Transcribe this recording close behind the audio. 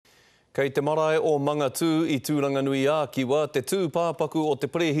Kei te marae o Mangatu I Tūranganui a Kiwa, te tū pāpaku o te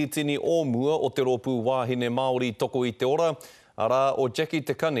perehitini o mua o te rōpū wāhine Māori toko I te ora, ara o Jacqui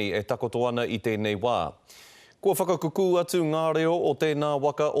Te Kani e takoto ana I tēnei wā. Kua whakakuku atu ngā reo o tēnā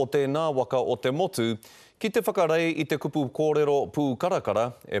waka o te motu, ki te whakarei I te kupu kōrero pū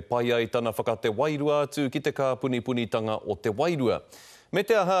karakara, e pai ai tana whakate wairua atu ki te kāpunipunitanga o te wairua. Me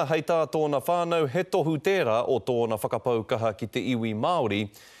te aha hei tā tōna whānau he tohu tērā o tōna whakapaukaha ki te iwi Māori,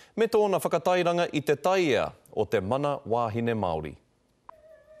 me tōna whakatairanga I te taia o te mana wāhine Māori.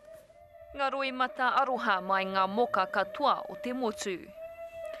 Ngā roi mata aroha mai ngā moka katoa o te motu.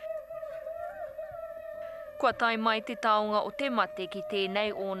 Kua tai mai te taonga o te mate ki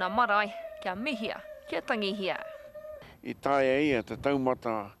tēnei o nā marae, kia mihia, kia tangihia. I taia ia te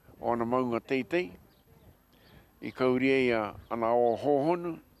taumata o ana maunga teitei, I kauria ia ana o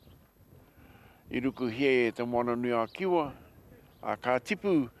hohonu, I ruku hie e te moana nui a kiwa, a ka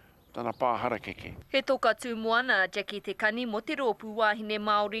tipu tana pāhara keke. He toka tū moana Jacqui Te Kani mo te rōpū wāhine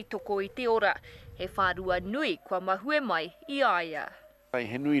Māori toko I te ora. He whārua nui kua mahue mai I aia.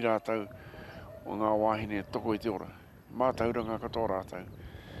 He nui rātau o ngā wāhine toko I te ora. Mātauranga katoa rātau.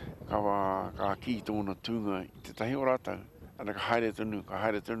 Ka ki tōna tūnga I te tahi o rātau. Ana ka haere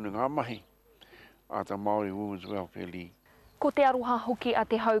tunu ngā mahi. A te Māori Women's Welfare League. Ko te aroha hoki a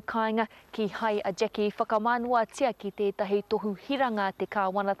te haukainga ki hai a Jacqui whakamānua tia ki tētahi tohu hiranga te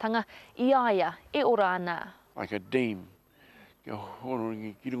kāwanatanga I aia e ora ana. Like a dame, kia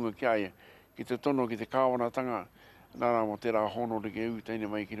honoringi ki runga ki aia, ki te tono ki te kāwanatanga, nara mo tērā honoringi au teine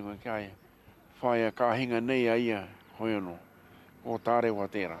mai ki runga ki aia. Whaia ka hinga nei a ia, hoi anō, o tārewa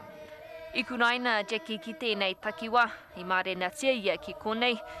tērā. I kunaina Jacqui ki tēnei takiwa, I mārena tia ia ki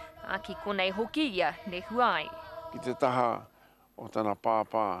konei, a ki konei hoki ia ne huai. Ki te taha o tana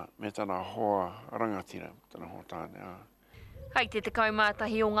pāpā me tana hoa rangatira, tana hoa tāne. Hei te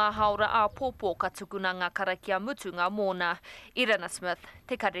kaumātahi o ngā haora a pōpō ka tukuna ngā karakia mutu ngā mōna, Irana Smith,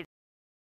 Te Karere.